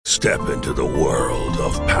Step into the world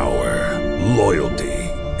of power, loyalty,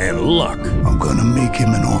 and luck. I'm gonna make him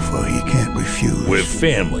an offer he can't refuse. With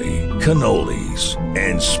family, cannolis,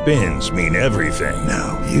 and spins mean everything.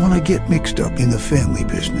 Now, you wanna get mixed up in the family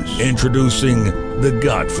business. Introducing The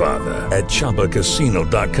Godfather at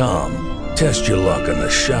ChumbaCasino.com. Test your luck in the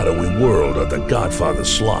shadowy world of The Godfather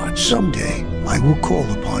slot. Someday, I will call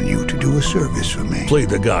upon you to do a service for me. Play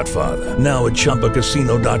The Godfather, now at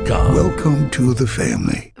ChumbaCasino.com. Welcome to the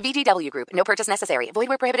family. VGW Group. No purchase necessary. Void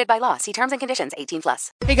where prohibited by law. See terms and conditions. 18+.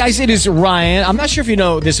 Hey guys, it is Ryan. I'm not sure if you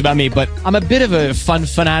know this about me, but I'm a bit of a fun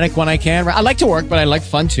fanatic when I can. I like to work, but I like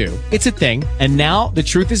fun too. It's a thing. And now the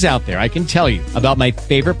truth is out there. I can tell you about my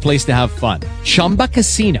favorite place to have fun. Chumba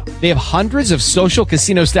Casino. They have hundreds of social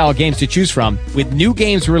casino style games to choose from with new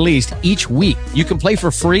games released each week. You can play for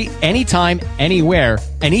free anytime, anywhere.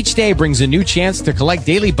 And each day brings a new chance to collect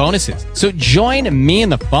daily bonuses. So join me in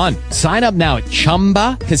the fun. Sign up now at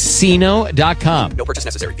ChumbaCasino.com. No purchase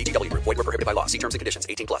necessary. VGW Group. Void where prohibited by law. See terms and conditions.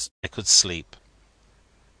 18+. I could sleep.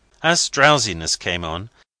 As drowsiness came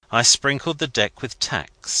on, I sprinkled the deck with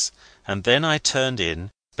tacks, and then I turned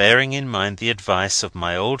in, bearing in mind the advice of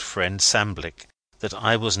my old friend Samblick that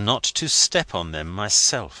I was not to step on them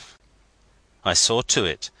myself. I saw to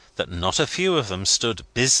it that not a few of them stood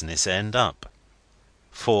business end up.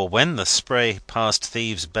 For when the Spray passed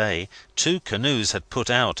Thieves' Bay, 2 canoes had put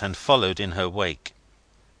out and followed in her wake,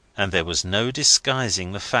 and there was no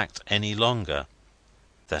disguising the fact any longer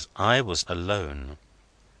that I was alone.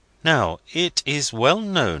 Now, it is well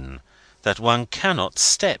known that one cannot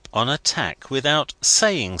step on a tack without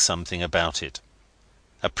saying something about it.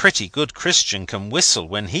 A pretty good Christian can whistle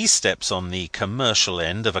when he steps on the commercial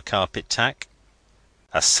end of a carpet tack.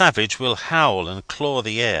 A savage will howl and claw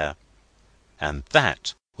the air. And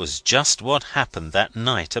that was just what happened that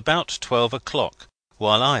night about 12 o'clock,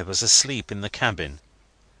 while I was asleep in the cabin,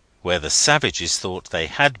 where the savages thought they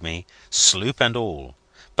had me, sloop and all,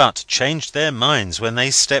 but changed their minds when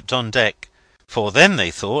they stepped on deck, for then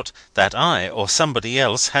they thought that I or somebody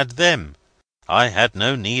else had them. I had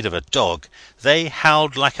no need of a dog. They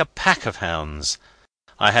howled like a pack of hounds.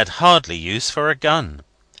 I had hardly use for a gun.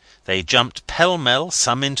 They jumped pell-mell,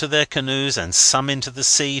 some into their canoes and some into the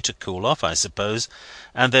sea, to cool off, I suppose,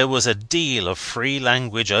 and there was a deal of free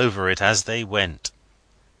language over it as they went.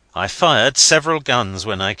 I fired several guns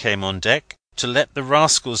when I came on deck, to let the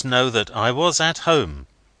rascals know that I was at home,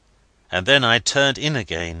 and then I turned in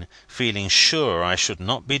again, feeling sure I should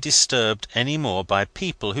not be disturbed any more by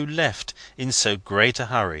people who left in so great a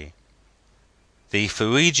hurry. The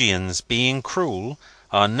Fuegians, being cruel,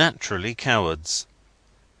 are naturally cowards.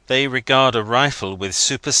 They regard a rifle with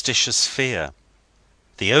superstitious fear.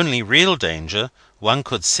 The only real danger one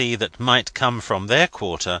could see that might come from their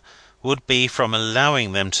quarter would be from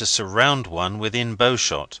allowing them to surround one within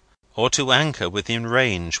bowshot, or to anchor within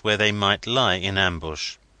range where they might lie in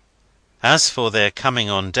ambush. As for their coming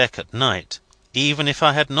on deck at night, even if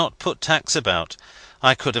I had not put tacks about,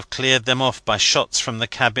 I could have cleared them off by shots from the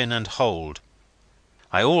cabin and hold.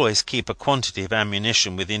 I always keep a quantity of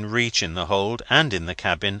ammunition within reach in the hold, and in the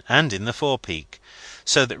cabin, and in the forepeak,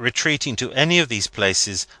 so that retreating to any of these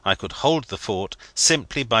places I could hold the fort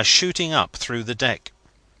simply by shooting up through the deck.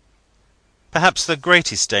 Perhaps the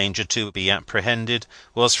greatest danger to be apprehended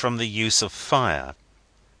was from the use of fire.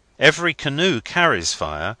 Every canoe carries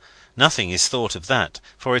fire. Nothing is thought of that,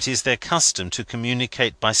 for it is their custom to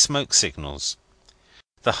communicate by smoke signals.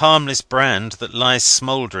 The harmless brand that lies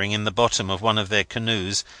smouldering in the bottom of one of their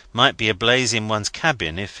canoes might be ablaze in one's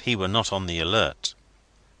cabin if he were not on the alert.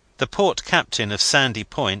 The port captain of Sandy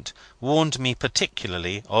Point warned me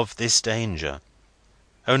particularly of this danger.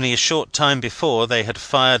 Only a short time before they had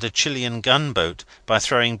fired a Chilean gunboat by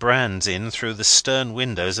throwing brands in through the stern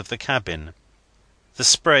windows of the cabin. The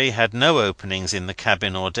Spray had no openings in the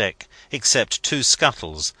cabin or deck, except 2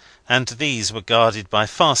 scuttles, and these were guarded by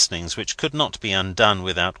fastenings which could not be undone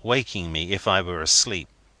without waking me if I were asleep.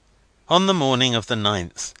 On the morning of the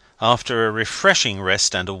 9th, after a refreshing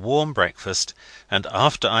rest and a warm breakfast, and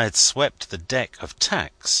after I had swept the deck of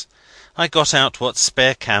tacks, I got out what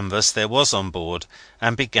spare canvas there was on board,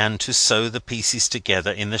 and began to sew the pieces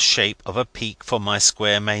together in the shape of a peak for my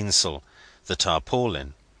square mainsail, the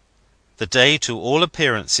tarpaulin. The day to all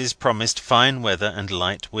appearances promised fine weather and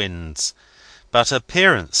light winds, but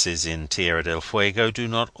appearances in Tierra del Fuego do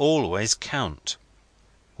not always count.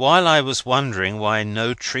 While I was wondering why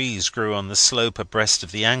no trees grew on the slope abreast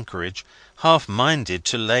of the anchorage, half minded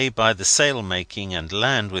to lay by the sail-making and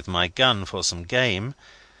land with my gun for some game,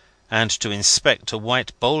 and to inspect a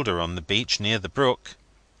white boulder on the beach near the brook,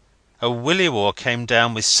 a williwaw came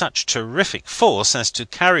down with such terrific force as to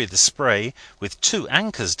carry the Spray, with 2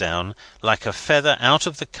 anchors down, like a feather out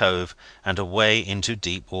of the cove and away into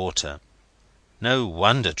deep water. No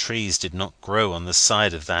wonder trees did not grow on the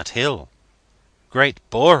side of that hill. Great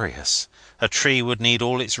Boreas! A tree would need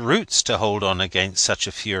all its roots to hold on against such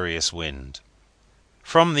a furious wind.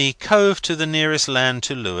 From the cove to the nearest land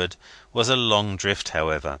to leeward was a long drift,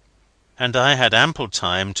 however, and I had ample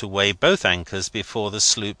time to weigh both anchors before the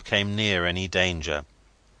sloop came near any danger.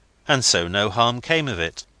 And so no harm came of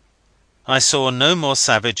it. I saw no more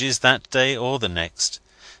savages that day or the next.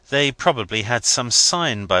 They probably had some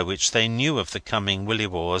sign by which they knew of the coming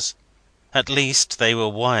williwaws. At least, they were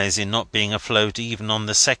wise in not being afloat even on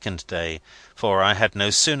the second day, for I had no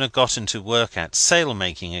sooner gotten to work at sail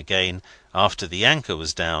making again, after the anchor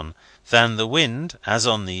was down, than the wind, as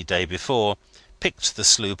on the day before, picked the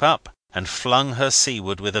sloop up and flung her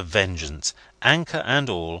seaward with a vengeance, anchor and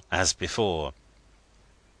all, as before.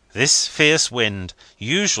 This fierce wind,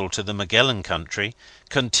 usual to the Magellan country,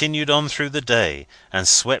 continued on through the day, and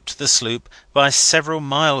swept the sloop by several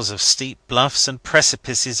miles of steep bluffs and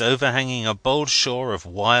precipices overhanging a bold shore of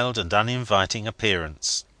wild and uninviting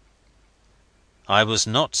appearance. I was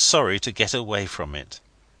not sorry to get away from it,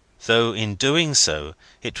 though in doing so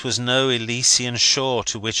it was no Elysian shore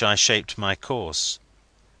to which I shaped my course.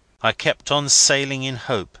 I kept on sailing in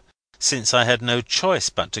hope, since I had no choice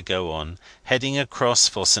but to go on, heading across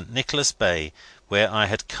for St. Nicholas Bay, where I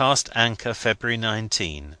had cast anchor February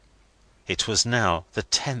 19. It was now the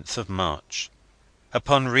 10th of March.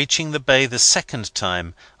 Upon reaching the bay the second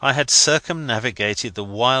time, I had circumnavigated the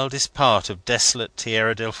wildest part of desolate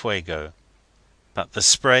Tierra del Fuego. But the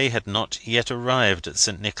Spray had not yet arrived at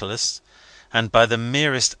St. Nicholas, and by the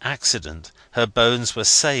merest accident her bones were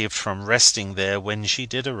saved from resting there when she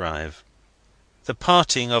did arrive. The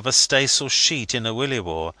parting of a staysail sheet in a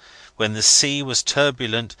williwaw, when the sea was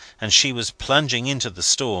turbulent and she was plunging into the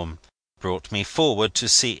storm, brought me forward to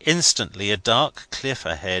see instantly a dark cliff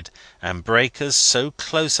ahead and breakers so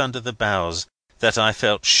close under the bows that I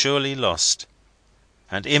felt surely lost,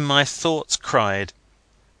 and in my thoughts cried,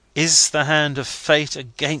 "Is the hand of fate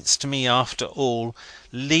against me after all,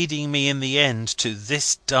 leading me in the end to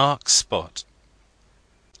this dark spot?"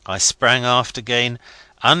 I sprang aft again,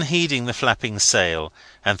 unheeding the flapping sail,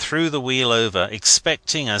 and threw the wheel over,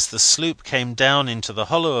 expecting, as the sloop came down into the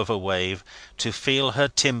hollow of a wave, to feel her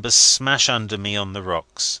timbers smash under me on the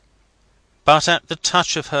rocks. But at the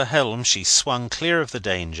touch of her helm she swung clear of the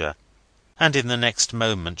danger, and in the next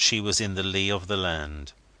moment she was in the lee of the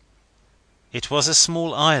land. It was a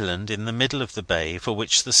small island in the middle of the bay for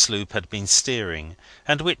which the sloop had been steering,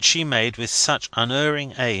 and which she made with such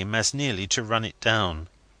unerring aim as nearly to run it down.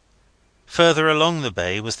 Further along the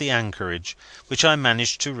bay was the anchorage, which I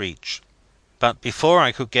managed to reach, but before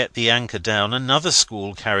I could get the anchor down another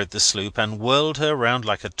squall carried the sloop and whirled her round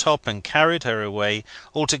like a top and carried her away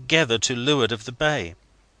altogether to leeward of the bay.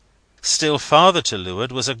 Still farther to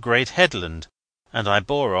leeward was a great headland, and I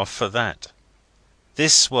bore off for that.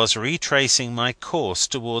 This was retracing my course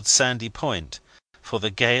towards Sandy Point, for the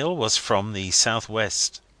gale was from the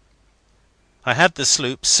southwest. I had the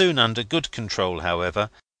sloop soon under good control, however,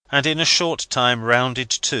 and in a short time rounded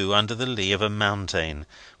to under the lee of a mountain,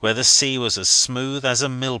 where the sea was as smooth as a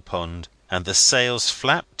mill pond, and the sails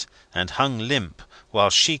flapped and hung limp while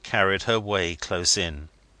she carried her way close in.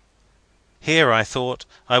 Here, I thought,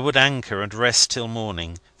 I would anchor and rest till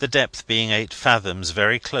morning, the depth being 8 fathoms,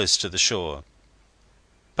 very close to the shore.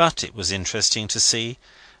 But it was interesting to see,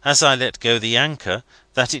 as I let go the anchor,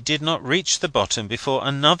 that it did not reach the bottom before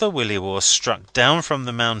another williwaw struck down from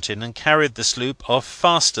the mountain and carried the sloop off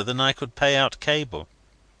faster than I could pay out cable.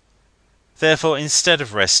 Therefore, instead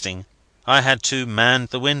of resting, I had to man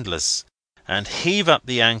the windlass, and heave up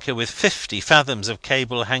the anchor with 50 fathoms of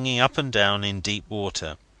cable hanging up and down in deep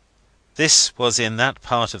water. This was in that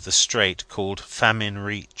part of the strait called Famine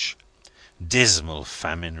Reach. Dismal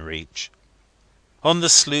Famine Reach. On the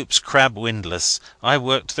sloop's crab windlass I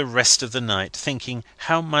worked the rest of the night, thinking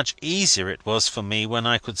how much easier it was for me when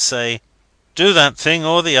I could say, "Do that thing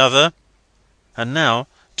or the other," and now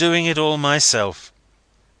doing it all myself.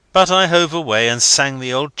 But I hove away and sang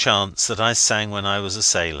the old chants that I sang when I was a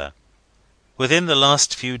sailor. Within the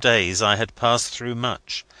last few days I had passed through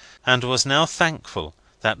much, and was now thankful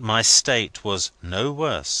that my state was no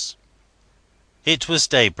worse. It was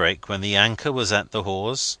daybreak when the anchor was at the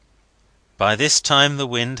hawse. By this time the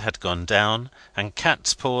wind had gone down, and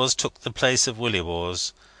cat's paws took the place of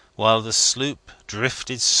williwaws, while the sloop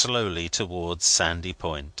drifted slowly towards Sandy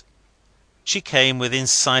Point. She came within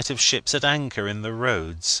sight of ships at anchor in the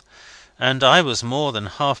roads, and I was more than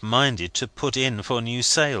half minded to put in for new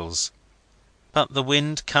sails. But the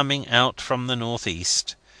wind coming out from the north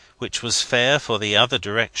east, which was fair for the other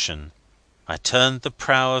direction, I turned the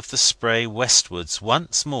prow of the Spray westwards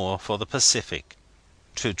once more for the Pacific,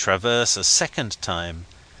 to traverse a second time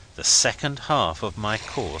the second half of my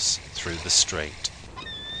course through the Strait.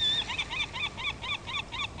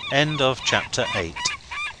 End of Chapter 8.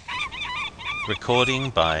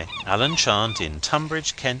 Recording by Alan Chant in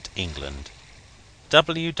Tunbridge, Kent, England.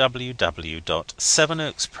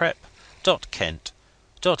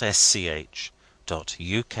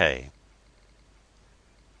 www.sevenoaksprep.kent.sch.uk